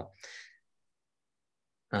policies out.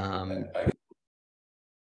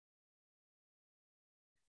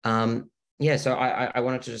 Yeah, so I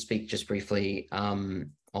wanted to just speak just briefly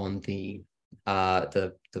on the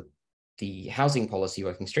housing policy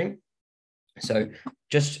working stream. So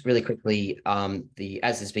just really quickly,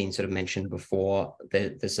 as has been sort of mentioned before,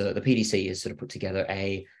 the PDC has sort of put together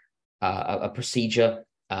a procedure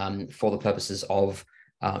for the purposes of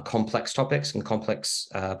complex topics and complex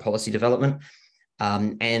policy development,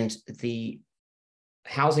 and the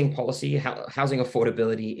housing policy, housing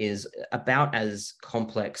affordability is about as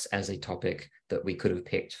complex as a topic that we could have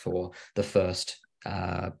picked for the first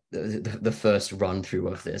run through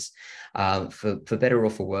of this. For better or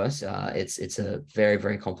for worse, it's a very,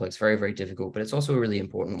 very complex, very, very difficult, but it's also a really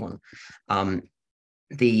important one.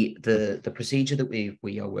 The procedure that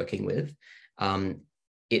we are working with,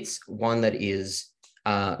 it's one that is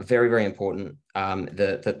very, very important.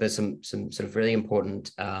 There's some sort of really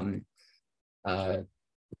important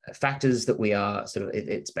factors that we are sort of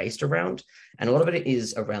it's based around, and a lot of it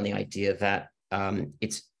is around the idea that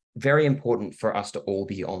it's very important for us to all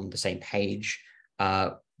be on the same page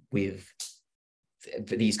with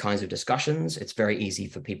these kinds of discussions. It's very easy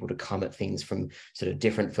for people to come at things from sort of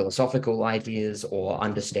different philosophical ideas or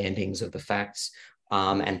understandings of the facts,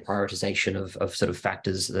 and prioritization of sort of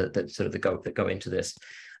factors that go into this.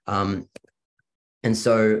 And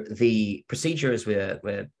so the procedure as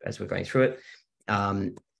we're going through it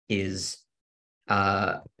is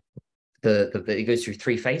it goes through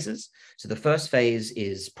 3 phases. So the first phase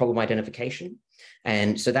is problem identification,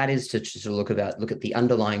 and so that is to look at the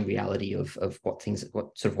underlying reality of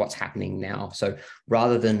what's happening now. So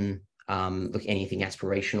rather than look anything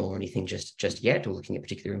aspirational or anything just yet, or looking at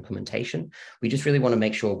particular implementation, we just really want to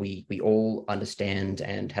make sure we all understand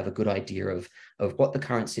and have a good idea of what the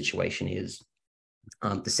current situation is.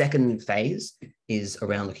 The second phase is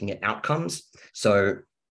around looking at outcomes. So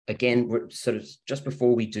again, we're sort of just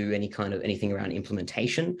before we do anything around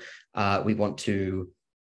implementation, we want to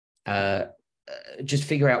just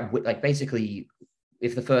figure out, like, basically,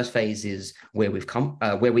 if the first phase is where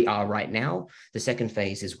we are right now, the second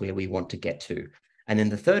phase is where we want to get to, and then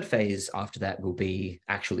the third phase after that will be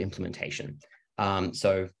actual implementation.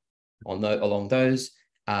 So along those.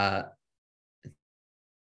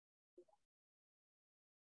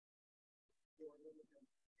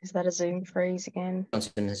 Is that a Zoom freeze again?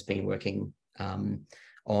 Johnson has been working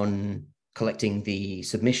on collecting the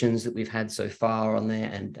submissions that we've had so far on there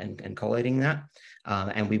and collating that.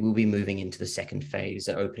 And we will be moving into the second phase,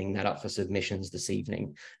 opening that up for submissions this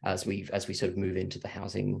evening as we sort of move into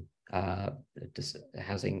the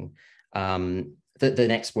the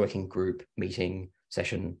next working group meeting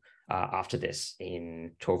session after this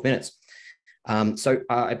in 12 minutes. So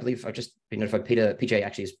I believe I've just been notified PJ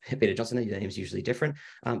actually is Peter Johnson. Your name is usually different.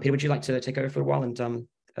 Peter, would you like to take over for a while and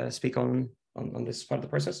speak on this part of the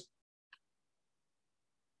process?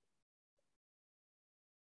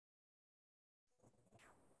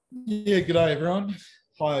 Yeah, good day, everyone.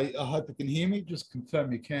 Hi, I hope you can hear me. Just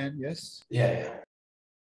confirm you can, yes? Yeah.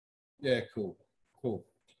 Yeah, cool.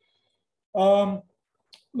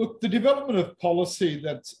 Look, the development of policy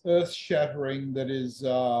that's earth-shattering, that is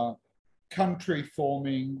country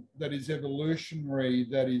forming, that is evolutionary,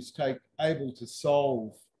 that is able to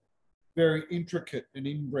solve very intricate and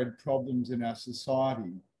inbred problems in our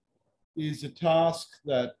society, is a task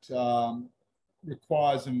that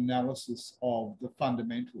requires an analysis of the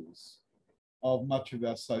fundamentals. of much of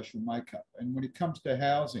our social makeup. And when it comes to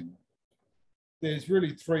housing, there's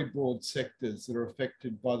really three broad sectors that are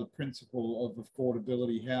affected by the principle of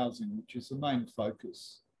affordability housing, which is the main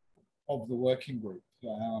focus of the working group.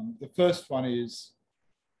 The first one is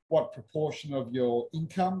what proportion of your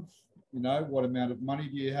income, what amount of money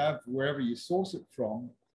do you have, wherever you source it from,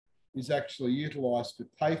 is actually utilised to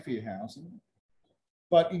pay for your housing.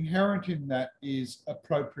 But inherent in that is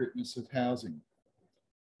appropriateness of housing,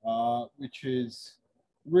 which is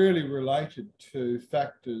really related to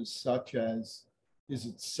factors such as, is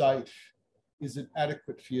it safe? Is it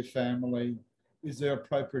adequate for your family? Is there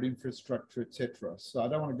appropriate infrastructure, etc.? So I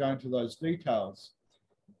don't want to go into those details,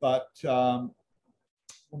 but when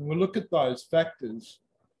we look at those factors,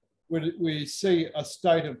 we see a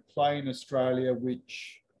state of play in Australia,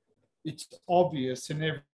 which it's obvious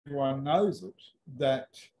and everyone knows it, that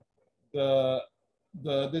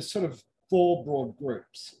there's sort of four broad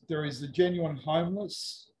groups. There is the genuine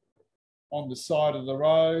homeless on the side of the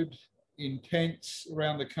road, in tents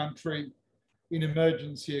around the country, in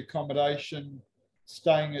emergency accommodation,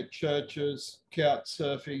 staying at churches, couch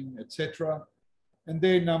surfing, etc. And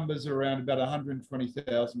their numbers are around about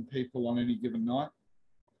 120,000 people on any given night.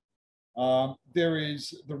 There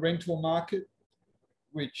is the rental market,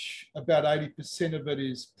 which about 80% of it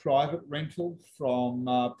is private rental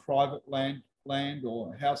from private land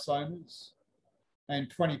or house owners,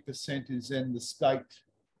 and 20% is in the state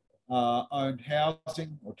owned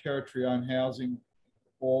housing or territory owned housing,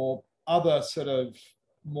 or other sort of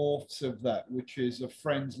morphs of that, which is a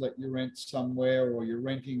friends let you rent somewhere, or you're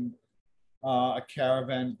renting a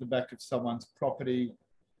caravan at the back of someone's property,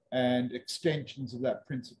 and extensions of that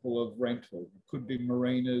principle of rental. It could be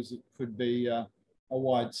marinas, it could be a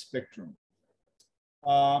wide spectrum.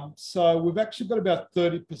 So we've actually got about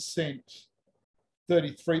 30%,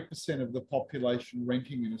 33% of the population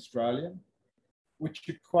renting in Australia, which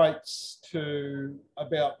equates to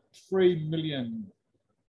about 3 million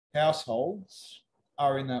households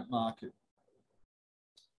are in that market.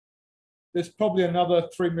 There's probably another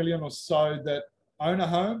 3 million or so that own a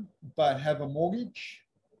home but have a mortgage.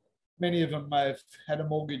 Many of them may have had a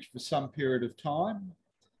mortgage for some period of time,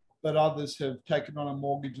 but others have taken on a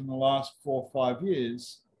mortgage in the last 4 or 5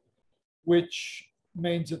 years, which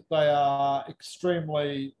means that they are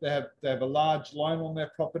they have a large loan on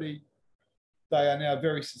their property. They are now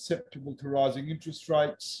very susceptible to rising interest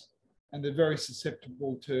rates, and they're very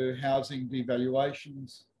susceptible to housing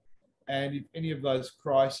devaluations. And if any of those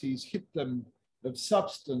crises hit them of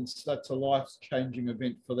substance, that's a life-changing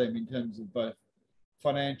event for them in terms of both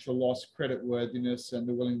financial loss, creditworthiness, and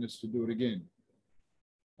the willingness to do it again.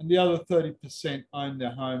 And the other 30% own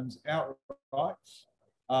their homes outright,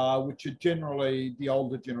 which are generally the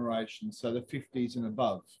older generation, so the 50s and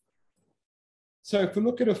above. So if we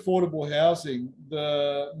look at affordable housing,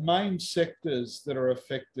 the main sectors that are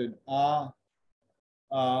affected are,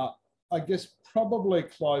 I guess, probably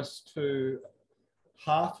close to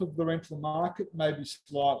half of the rental market, maybe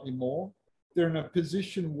slightly more. They're in a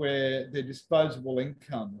position where their disposable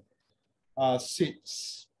income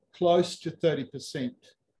sits close to 30%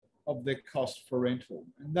 of their cost for rental.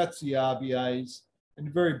 And that's the RBA's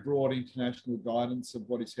and very broad international guidance of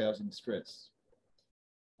what is housing stress.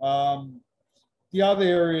 The other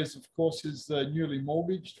areas, of course, is the newly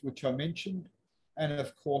mortgaged, which I mentioned, and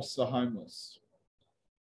of course, the homeless.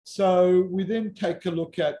 So we then take a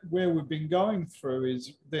look at where we've been going through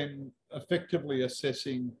is then effectively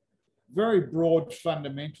assessing very broad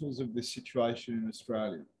fundamentals of this situation in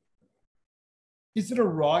Australia. Is it a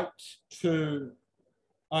right to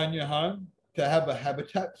own your home, to have a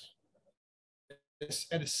habitat? It's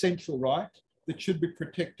an essential right that should be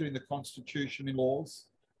protected in the Constitution and laws,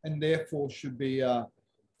 and therefore should be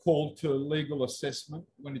called to legal assessment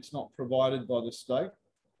when it's not provided by the state?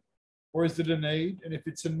 Or is it a need? And if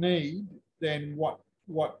it's a need, then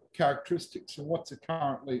what characteristics and what's the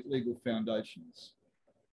current legal foundations?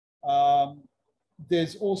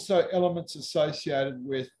 There's also elements associated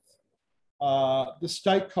with the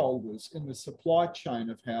stakeholders in the supply chain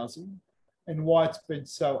of housing and why it's been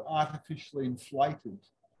so artificially inflated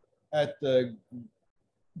at the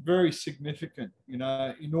very significant,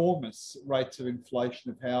 enormous rates of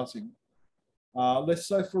inflation of housing. Less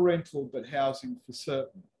so for rental, but housing for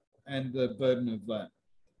certain, and the burden of that.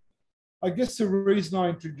 I guess the reason I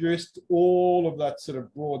introduced all of that sort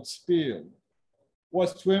of broad spiel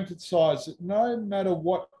was to emphasise that no matter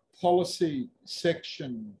what policy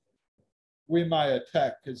section we may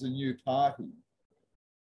attack as a new party,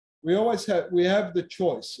 we have the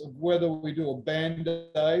choice of whether we do a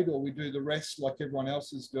band-aid or we do the rest like everyone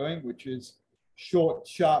else is doing, which is short,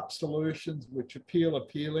 sharp solutions which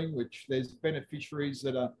appealing, which there's beneficiaries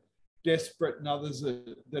that are desperate and others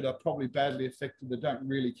that are probably badly affected that don't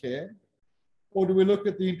really care? Or do we look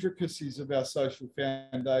at the intricacies of our social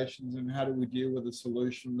foundations and how do we deal with a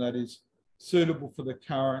solution that is suitable for the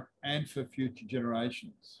current and for future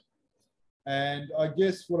generations? And I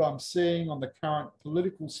guess what I'm seeing on the current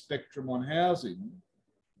political spectrum on housing,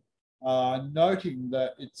 noting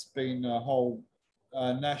that it's been a whole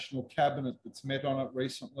national cabinet that's met on it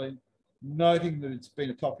recently, noting that it's been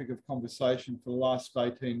a topic of conversation for the last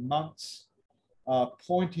 18 months,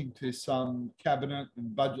 pointing to some cabinet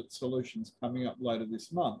and budget solutions coming up later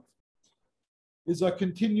this month, is I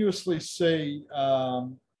continuously see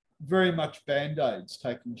very much band-aids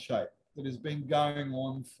taking shape that has been going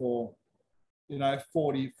on for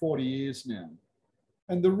 40 years now.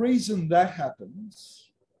 And the reason that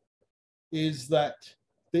happens is that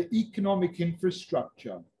the economic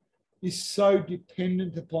infrastructure is so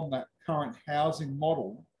dependent upon that current housing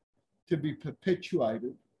model to be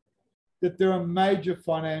perpetuated that there are major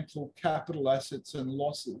financial capital assets and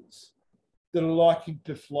losses that are likely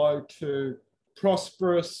to flow to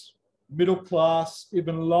prosperous, middle class,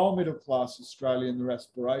 even lower middle class Australia and their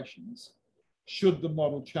aspirations should the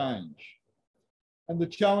model change. And the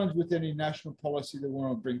challenge with any national policy that we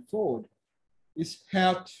want to bring forward is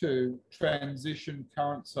how to transition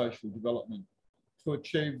current social development to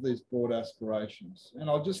achieve these broad aspirations. And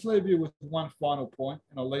I'll just leave you with one final point,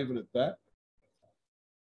 and I'll leave it at that.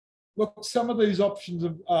 Look, some of these options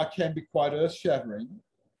can be quite earth-shattering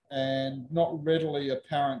and not readily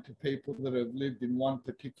apparent to people that have lived in one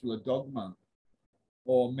particular dogma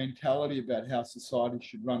or mentality about how society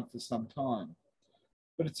should run for some time.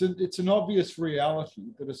 But it's an obvious reality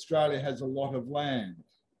that Australia has a lot of land.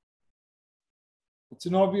 It's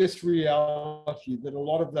an obvious reality that a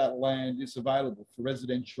lot of that land is available for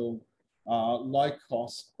residential,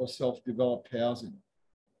 low-cost or self-developed housing.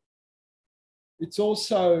 It's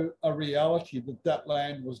also a reality that that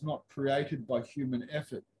land was not created by human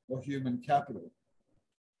effort or human capital.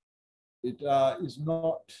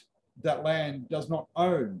 That land does not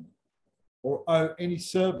own or owe any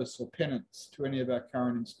service or penance to any of our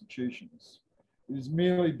current institutions. It has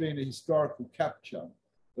merely been a historical capture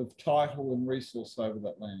of title and resource over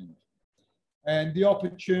that land. And the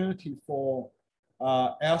opportunity for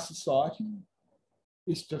our society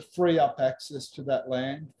is to free up access to that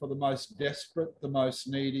land for the most desperate, the most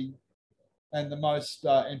needy, and the most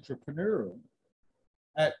entrepreneurial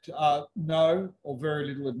at no or very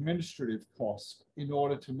little administrative cost in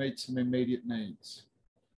order to meet some immediate needs.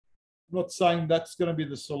 I'm not saying that's going to be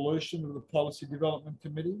the solution of the Policy Development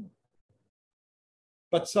Committee,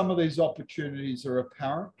 but some of these opportunities are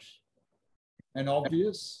apparent and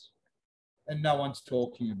obvious, and no one's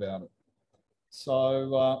talking about it.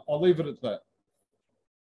 So I'll leave it at that.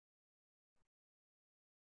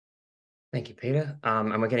 Thank you, Peter.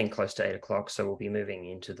 And we're getting close to 8 o'clock, so we'll be moving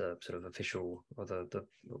into the sort of official, or the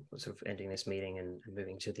sort of ending this meeting and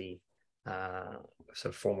moving to the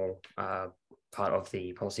sort of formal part of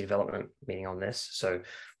the policy development meeting on this. So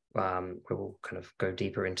we will kind of go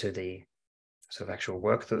deeper into the sort of actual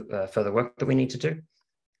work, further work that we need to do.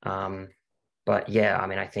 But yeah, I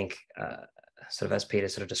mean, I think sort of as Peter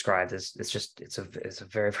sort of described, it's a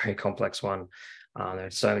very, very complex one. There are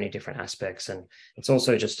so many different aspects, and it's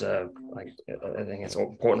also just I think it's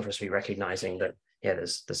important for us to be recognizing that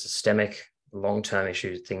there's the systemic long-term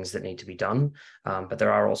issues, things that need to be done, but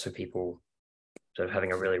there are also people sort of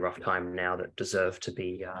having a really rough time now that deserve to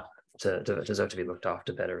be looked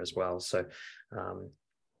after better as well. So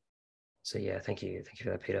yeah, thank you for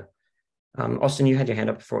that, Peter. Austin, you had your hand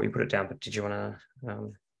up before you put it down, but did you want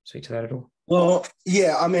to speak to that at all? Well,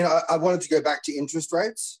 yeah, I mean, I wanted to go back to interest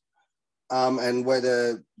rates. And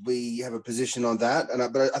whether we have a position on that.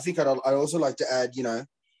 But I think I'd also like to add,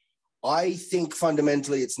 I think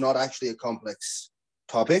fundamentally it's not actually a complex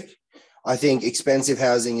topic. I think expensive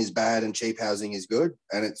housing is bad and cheap housing is good.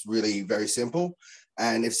 And it's really very simple.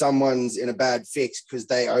 And if someone's in a bad fix because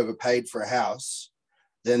they overpaid for a house,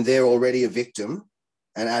 then they're already a victim.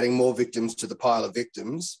 And adding more victims to the pile of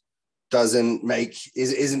victims isn't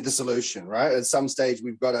the solution, right? At some stage,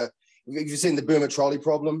 we've got to, you've seen the boomer trolley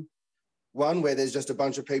problem, one where there's just a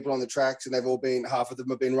bunch of people on the tracks and half of them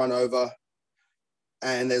have been run over.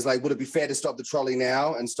 And there's like, would it be fair to stop the trolley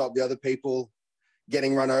now and stop the other people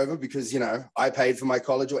getting run over because, I paid for my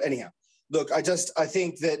college or anyhow. Look, I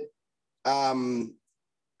think that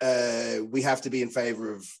we have to be in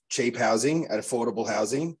favor of cheap housing and affordable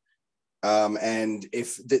housing. And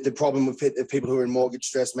if the problem with people who are in mortgage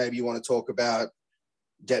stress, maybe you want to talk about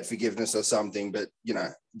debt forgiveness or something, but,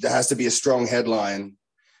 there has to be a strong headline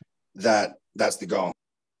that's the goal.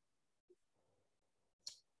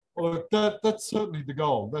 Well, that's certainly the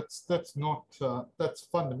goal. That's not that's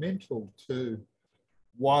fundamental to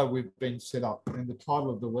why we've been set up. And the title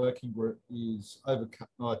of the working group is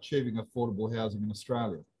Achieving Affordable Housing in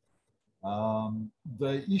Australia.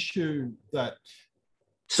 The issue that...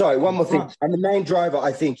 Sorry, one more thing. And the main driver,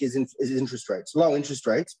 I think, is interest rates. Low interest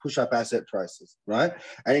rates push up asset prices, right?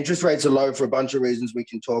 And interest rates are low for a bunch of reasons we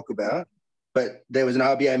can talk about. But there was an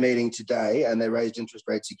RBA meeting today and they raised interest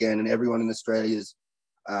rates again, and everyone in Australia is,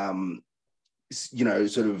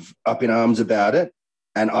 sort of up in arms about it.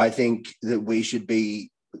 And I think that we should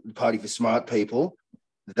be the party for smart people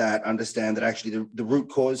that understand that actually the root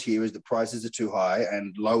cause here is that prices are too high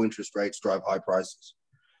and low interest rates drive high prices.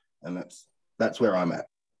 And that's where I'm at.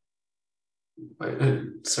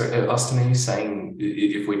 So, Austin, are you saying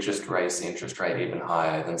if we just raise the interest rate even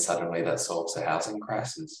higher, then suddenly that solves the housing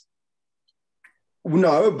crisis?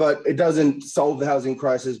 No, but it doesn't solve the housing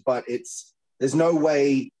crisis, but there's no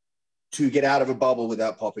way to get out of a bubble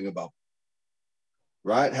without popping a bubble,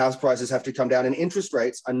 right? House prices have to come down and interest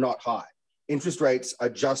rates are not high. Interest rates are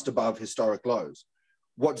just above historic lows.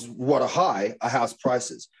 What are high are house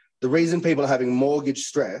prices. The reason people are having mortgage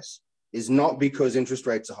stress is not because interest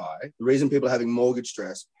rates are high. The reason people are having mortgage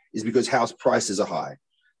stress is because house prices are high.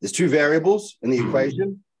 There's two variables in the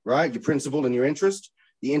equation, right? Your principal and your interest.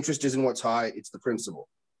 The interest isn't what's high, it's the principal,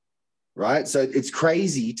 right? So it's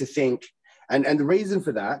crazy to think, and the reason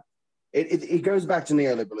for that, it goes back to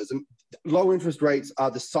neoliberalism. Low interest rates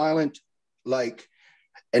are the silent, enabler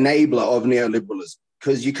of neoliberalism,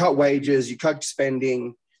 because you cut wages, you cut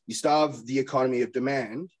spending, you starve the economy of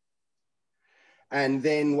demand. And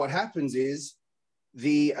then what happens is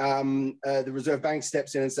the Reserve Bank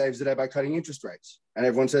steps in and saves the day by cutting interest rates. And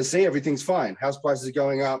everyone says, see, everything's fine. House prices are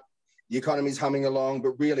going up, the economy's humming along,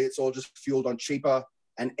 but really it's all just fueled on cheaper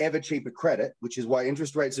and ever cheaper credit, which is why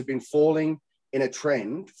interest rates have been falling in a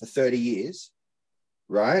trend for 30 years,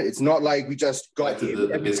 right? It's not like we just got here.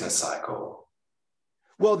 The business cycle.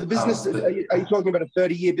 Well, the business, are you talking about a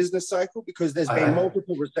 30-year business cycle? Because there's been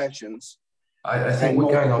multiple recessions. I think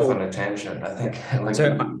we're going off on a tangent. I think. I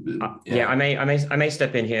may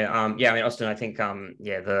step in here. Austin, I think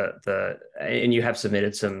and you have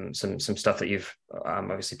submitted some stuff that you've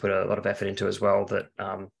obviously put a lot of effort into as well. That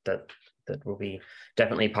will be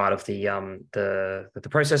definitely part of the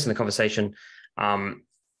process and the conversation.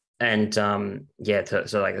 There's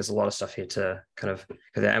a lot of stuff here to kind of,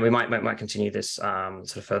 and we might continue this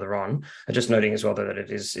sort of further on. Just noting as well that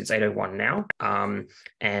it's 8:01 now,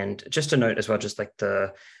 and just to note as well, just like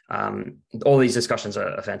all these discussions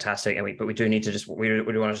are fantastic, but we do need to we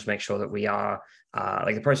want to just make sure that we are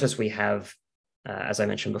the process we have, as I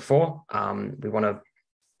mentioned before. We want to.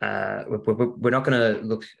 We're not going to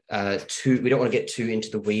look we don't want to get too into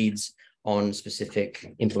the weeds on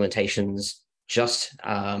specific implementations just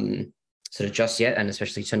yet, and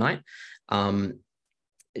especially tonight,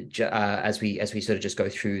 as we sort of just go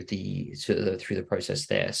through the process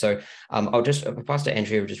there. So I'll just pass to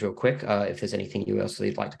Andrea just real quick if there's anything you else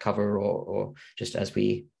you'd like to cover, or just as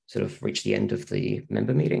we sort of reach the end of the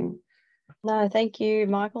member meeting. No, thank you,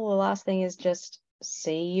 Michael. The last thing is just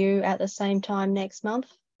see you at the same time next month,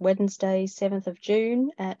 Wednesday, 7th of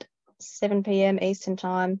June at 7 p.m. Eastern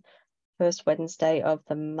Time, first Wednesday of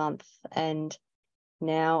the month. And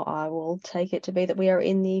now I will take it to be that we are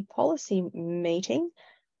in the policy meeting.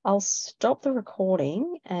 I'll stop the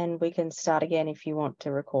recording and we can start again if you want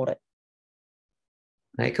to record it.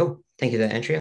 Okay, cool. Thank you there, Andrea.